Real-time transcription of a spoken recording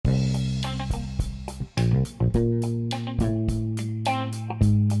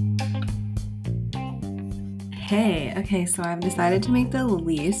Hey, okay, so I've decided to make the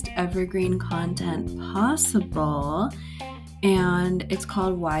least evergreen content possible, and it's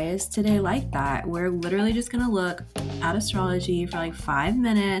called Why Is Today Like That? We're literally just gonna look at astrology for like 5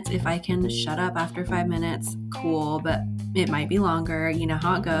 minutes. If I can shut up after 5 minutes, cool, but it might be longer. You know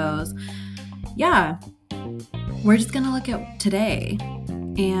how it goes. Yeah, we're just gonna look at today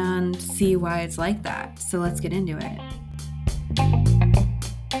and see why it's like that. So let's get into it.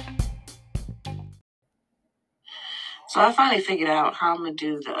 So I finally figured out how I'm gonna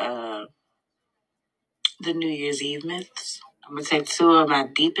do the New Year's Eve myths. I'm gonna take two of my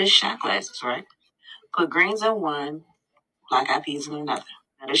deepest shot glasses, right? Put greens in one, black eyed peas in another.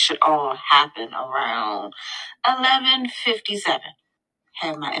 Now this should all happen around 11:57.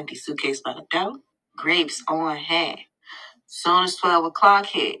 Have my empty suitcase by the door, grapes on hand. Soon as 12 o'clock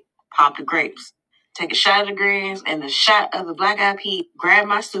hit, pop the grapes. Take a shot of the greens and the shot of the black eyed pea. Grab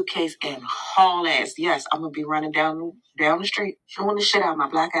my suitcase and haul ass. Yes, I'm gonna be running down the street, throwing the shit out of my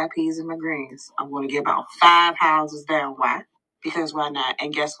black eyed peas and my greens. I'm gonna get about 5 houses down. Why? Because why not?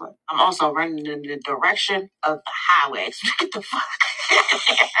 And guess what? I'm also running in the direction of the highway. Get the fuck.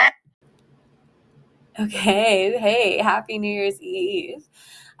 Okay, hey, happy New Year's Eve.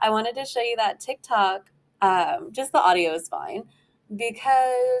 I wanted to show you that TikTok. Just the audio is fine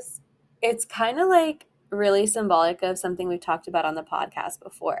because it's kind of like really symbolic of something we've talked about on the podcast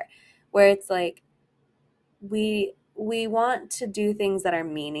before, where it's like we want to do things that are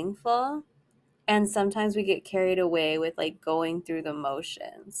meaningful, and sometimes we get carried away with like going through the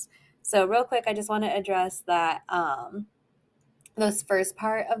motions. So real quick, I just want to address that this first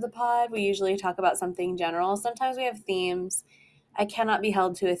part of the pod, we usually talk about something general. Sometimes we have themes. I cannot be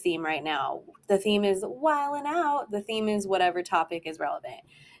held to a theme right now. The theme is wilding out. The theme is whatever topic is relevant.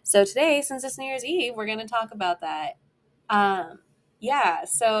 So today, since it's New Year's Eve, we're going to talk about that. Yeah,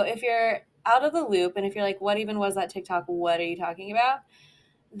 so if you're out of the loop and if you're like, what even was that TikTok? What are you talking about?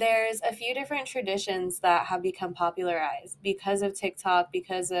 There's a few different traditions that have become popularized because of TikTok,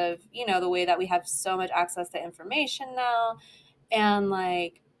 because of, the way that we have so much access to information now, and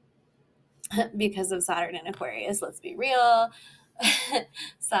like because of Saturn and Aquarius, let's be real.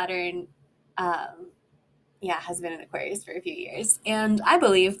 Saturn has been in Aquarius for a few years, and I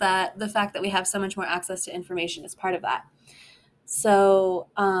believe that the fact that we have so much more access to information is part of that. So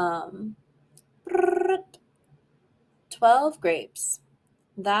 12 grapes,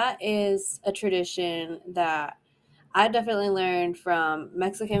 that is a tradition that I definitely learned from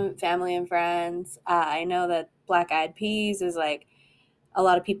Mexican family and friends. I know that black eyed peas is like a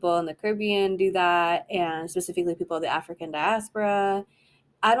lot of people in the Caribbean do that, and specifically people of the African diaspora.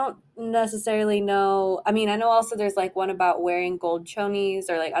 I don't necessarily know. I mean, I know also there's like one about wearing gold chonies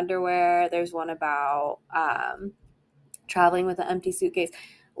or like underwear. There's one about traveling with an empty suitcase.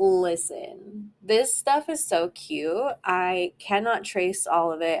 Listen, this stuff is so cute. I cannot trace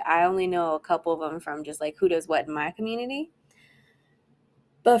all of it. I only know a couple of them from just like who does what in my community.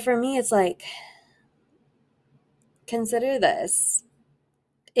 But for me, it's like, consider this.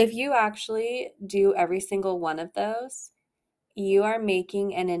 If you actually do every single one of those, you are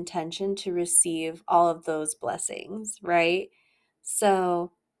making an intention to receive all of those blessings, right?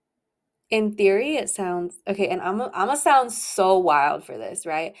 So, in theory, it sounds okay, and I'm gonna sound so wild for this,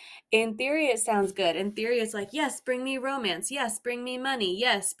 right? In theory, it sounds good. In theory, it's like, yes, bring me romance. Yes, bring me money.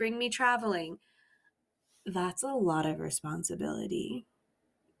 Yes, bring me traveling. That's a lot of responsibility.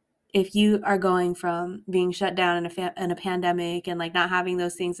 If you are going from being shut down in a pandemic and like not having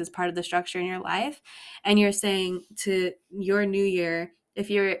those things as part of the structure in your life, and you're saying to your new year, if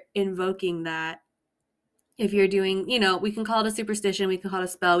you're invoking that, if you're doing, we can call it a superstition, we can call it a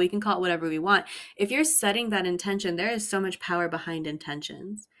spell, we can call it whatever we want. If you're setting that intention, there is so much power behind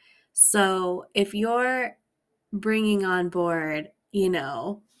intentions. So if you're bringing on board,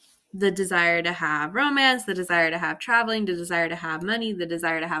 the desire to have romance, the desire to have traveling, the desire to have money, the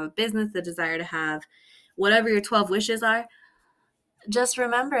desire to have a business, the desire to have whatever your 12 wishes are, just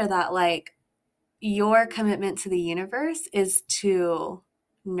remember that like your commitment to the universe is to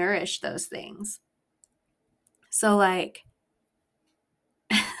nourish those things. So like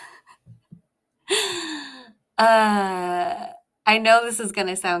I know this is going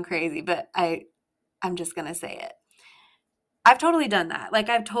to sound crazy, but I'm just going to say it. I've totally done that. Like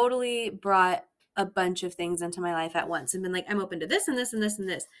I've totally brought a bunch of things into my life at once and been like, I'm open to this and this and this and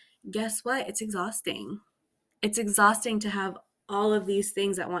this. Guess what? It's exhausting. It's exhausting to have all of these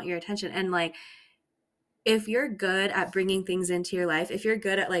things that want your attention. And like, if you're good at bringing things into your life, if you're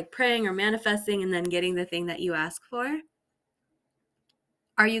good at like praying or manifesting and then getting the thing that you ask for,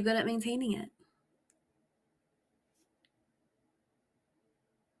 are you good at maintaining it?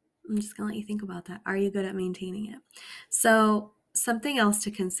 I'm just going to let you think about that. Are you good at maintaining it? So, something else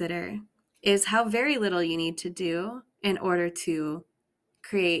to consider is how very little you need to do in order to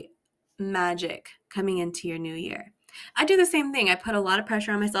create magic coming into your new year. I do the same thing. I put a lot of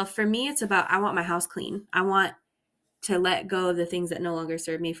pressure on myself. For me, it's about I want my house clean. I want to let go of the things that no longer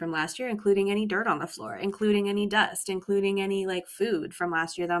serve me from last year, including any dirt on the floor, including any dust, including any like food from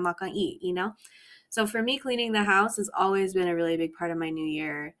last year that I'm not going to eat, you know? So for me, cleaning the house has always been a really big part of my new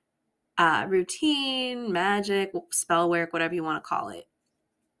year routine, magic, spell work, whatever you want to call it.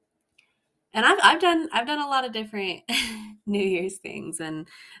 And I've done a lot of different New Year's things, and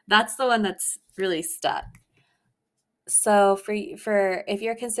that's the one that's really stuck. So for if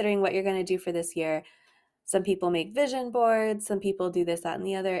you're considering what you're going to do for this year, some people make vision boards, some people do this, that, and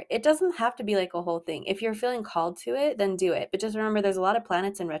the other. It doesn't have to be like a whole thing. If you're feeling called to it, then do it. But just remember there's a lot of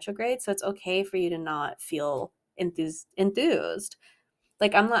planets in retrograde, so it's okay for you to not feel enthused.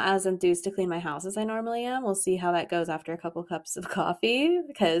 Like I'm not as enthused to clean my house as I normally am. We'll see how that goes after a couple cups of coffee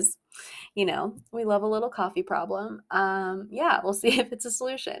because, we love a little coffee problem. Yeah, we'll see if it's a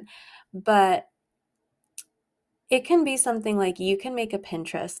solution. But it can be something like you can make a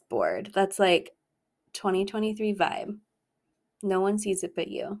Pinterest board that's like 2023 vibe. No one sees it but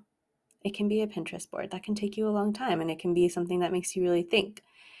you. It can be a Pinterest board. That can take you a long time, and it can be something that makes you really think.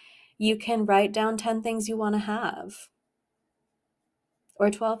 You can write down 10 things you want to have, or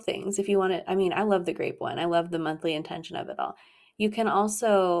 12 things if you want to. I mean, I love the grape one. I love the monthly intention of it all. You can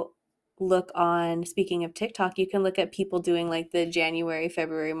also look on, speaking of TikTok, you can look at people doing like the January,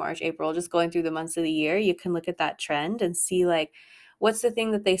 February, March, April, just going through the months of the year. You can look at that trend and see like, what's the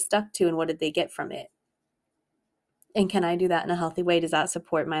thing that they stuck to and what did they get from it? And can I do that in a healthy way? Does that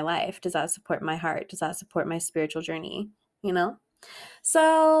support my life? Does that support my heart? Does that support my spiritual journey? You know?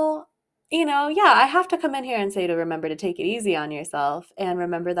 So, yeah, I have to come in here and say to remember to take it easy on yourself and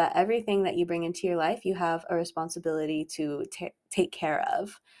remember that everything that you bring into your life, you have a responsibility to take care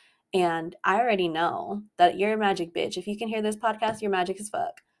of. And I already know that you're a magic bitch. If you can hear this podcast, you're magic as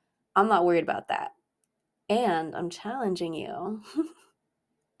fuck. I'm not worried about that. And I'm challenging you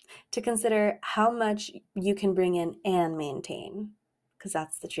to consider how much you can bring in and maintain, because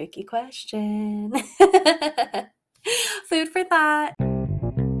that's the tricky question. Food for thought.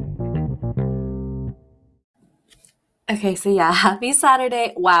 Okay, so yeah, happy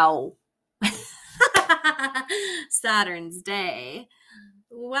Saturday. Wow. Saturn's Day.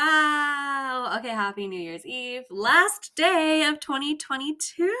 Wow. Okay, happy New Year's Eve. Last day of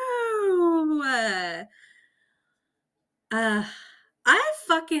 2022. I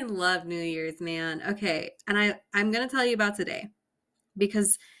fucking love New Year's, man. Okay, and I'm going to tell you about today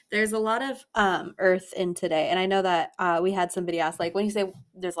because there's a lot of earth in today, and I know that we had somebody ask, like, when you say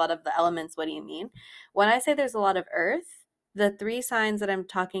there's a lot of the elements, what do you mean? When I say there's a lot of earth, the three signs that I'm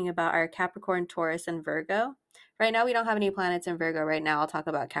talking about are Capricorn, Taurus, and Virgo. Right now we don't have any planets in Virgo. Right now I'll talk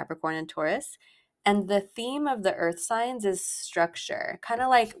about Capricorn and Taurus. And the theme of the earth signs is structure. Kind of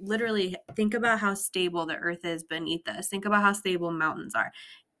like, literally think about how stable the earth is beneath us. Think about how stable mountains are.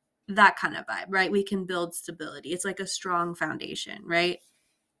 That kind of vibe, right? We can build stability. It's like a strong foundation, right?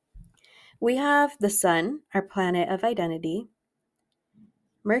 We have the sun, our planet of identity,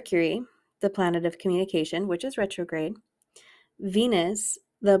 Mercury, the planet of communication, which is retrograde, Venus,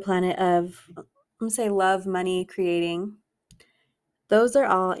 the planet of, I'm going to say, love, money, creating. Those are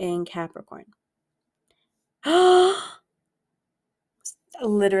all in Capricorn.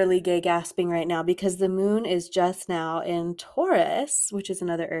 Literally gay gasping right now because the moon is just now in Taurus, which is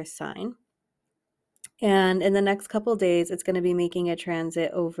another earth sign. And in the next couple days, it's going to be making a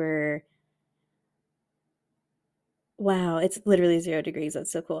transit over. Wow, it's literally 0 degrees.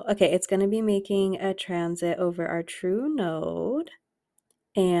 That's so cool. Okay, it's going to be making a transit over our true node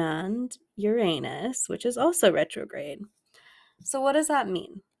and Uranus, which is also retrograde. So what does that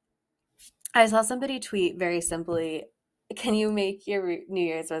mean? I saw somebody tweet very simply, can you make your New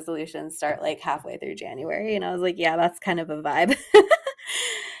Year's resolution start like halfway through January? And I was like, yeah, that's kind of a vibe.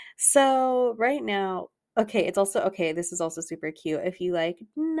 So right now, okay, this is also super cute. If you like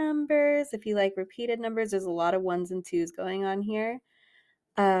numbers, if you like repeated numbers, there's a lot of ones and twos going on here.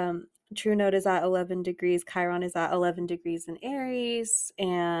 True Node is at 11 degrees, Chiron is at 11 degrees in Aries,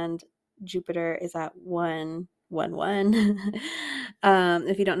 and Jupiter is at 111.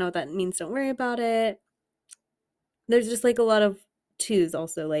 If you don't know what that means, don't worry about it. There's just like a lot of twos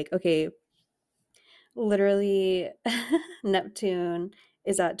also, like, okay, literally Neptune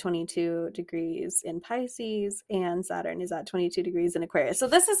is at 22 degrees in Pisces and Saturn is at 22 degrees in Aquarius. So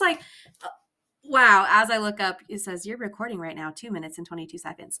this is like Wow, as I look up, it says you're recording right now, 2 minutes and 22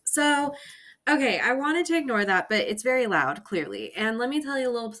 seconds. So, okay, I wanted to ignore that, but it's very loud, clearly. And let me tell you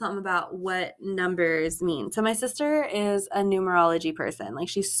a little something about what numbers mean. So, my sister is a numerology person. Like,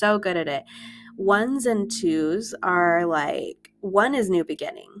 she's so good at it. Ones and twos are like, one is new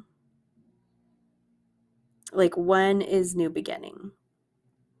beginning. Like, one is new beginning.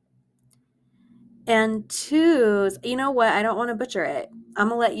 And twos, you know what? I don't want to butcher it. I'm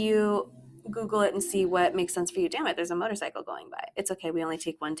going to let you Google it and see what makes sense for you. Damn it, there's a motorcycle going by. It's okay. We only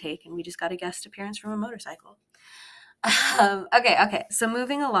take one take and we just got a guest appearance from a motorcycle. Okay. So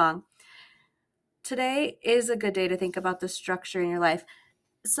moving along. Today is a good day to think about the structure in your life.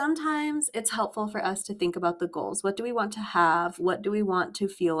 Sometimes it's helpful for us to think about the goals. What do we want to have? What do we want to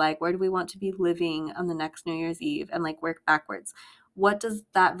feel like? Where do we want to be living on the next New Year's Eve? And like work backwards. What does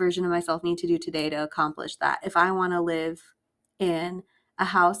that version of myself need to do today to accomplish that? If I want to live in a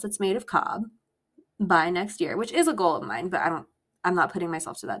house that's made of cob by next year, which is a goal of mine, but I'm not putting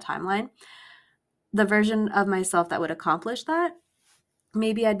myself to that timeline. The version of myself that would accomplish that,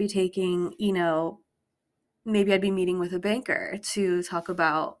 maybe I'd be taking, maybe I'd be meeting with a banker to talk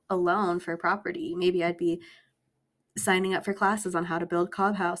about a loan for property. Maybe I'd be signing up for classes on how to build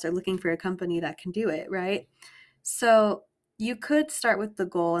cob house or looking for a company that can do it, right? So you could start with the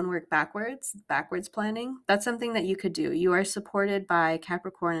goal and work backwards planning. That's something that you could do. You are supported by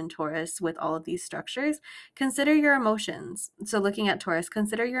Capricorn and Taurus with all of these structures. Consider your emotions. So looking at Taurus,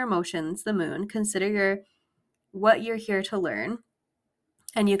 consider your emotions, the moon, consider what you're here to learn.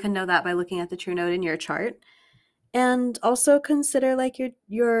 And you can know that by looking at the true node in your chart. And also consider like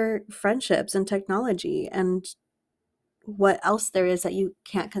your friendships and technology and what else there is that you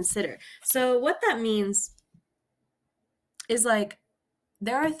can't consider. So what that means is like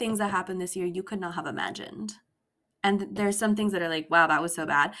there are things that happened this year you could not have imagined. And there's some things that are like, wow, that was so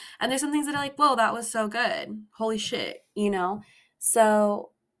bad. And there's some things that are like, whoa, that was so good. Holy shit,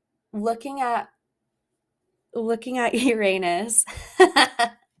 So looking at Uranus,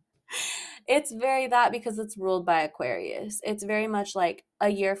 it's very that because it's ruled by Aquarius. It's very much like a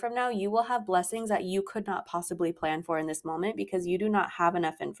year from now, you will have blessings that you could not possibly plan for in this moment because you do not have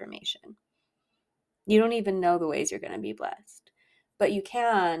enough information. You don't even know the ways you're going to be blessed. But you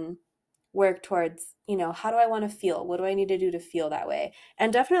can work towards, how do I want to feel? What do I need to do to feel that way?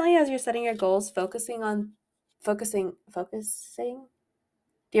 And definitely as you're setting your goals, focusing. Do you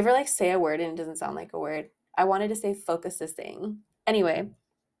ever like say a word and it doesn't sound like a word? I wanted to say focusing. Anyway,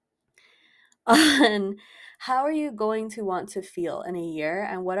 on how are you going to want to feel in a year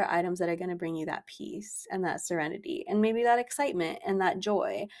and what are items that are going to bring you that peace and that serenity and maybe that excitement and that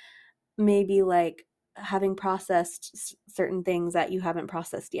joy. Maybe like having processed certain things that you haven't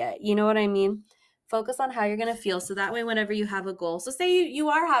processed yet. You know what I mean? Focus on how you're going to feel so that way whenever you have a goal. So say you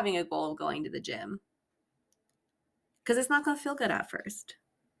are having a goal of going to the gym, because it's not going to feel good at first.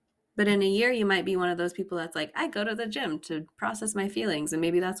 But in a year, you might be one of those people that's like, I go to the gym to process my feelings, and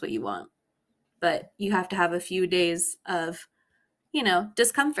maybe that's what you want. But you have to have a few days of,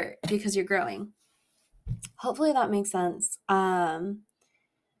 discomfort because you're growing. Hopefully that makes sense.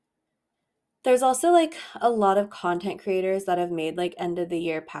 There's also like a lot of content creators that have made like end of the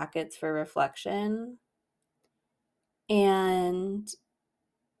year packets for reflection. And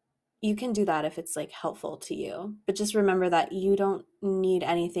you can do that if it's like helpful to you. But just remember that you don't need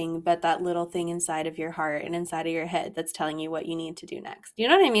anything but that little thing inside of your heart and inside of your head that's telling you what you need to do next. You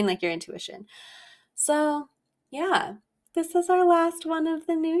know what I mean? Like your intuition. So, yeah, this is our last one of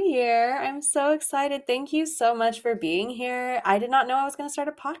the new year. I'm so excited. Thank you so much for being here. I did not know I was going to start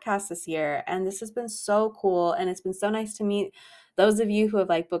a podcast this year, and this has been so cool. And it's been so nice to meet those of you who have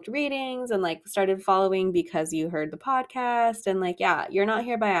like booked readings and like started following because you heard the podcast. And like, yeah, you're not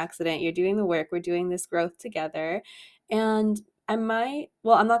here by accident. You're doing the work. We're doing this growth together. And I'm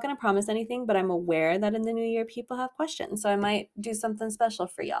not going to promise anything, but I'm aware that in the new year people have questions. So I might do something special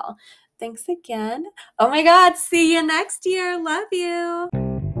for y'all. Thanks again. Oh my God. See you next year. Love you.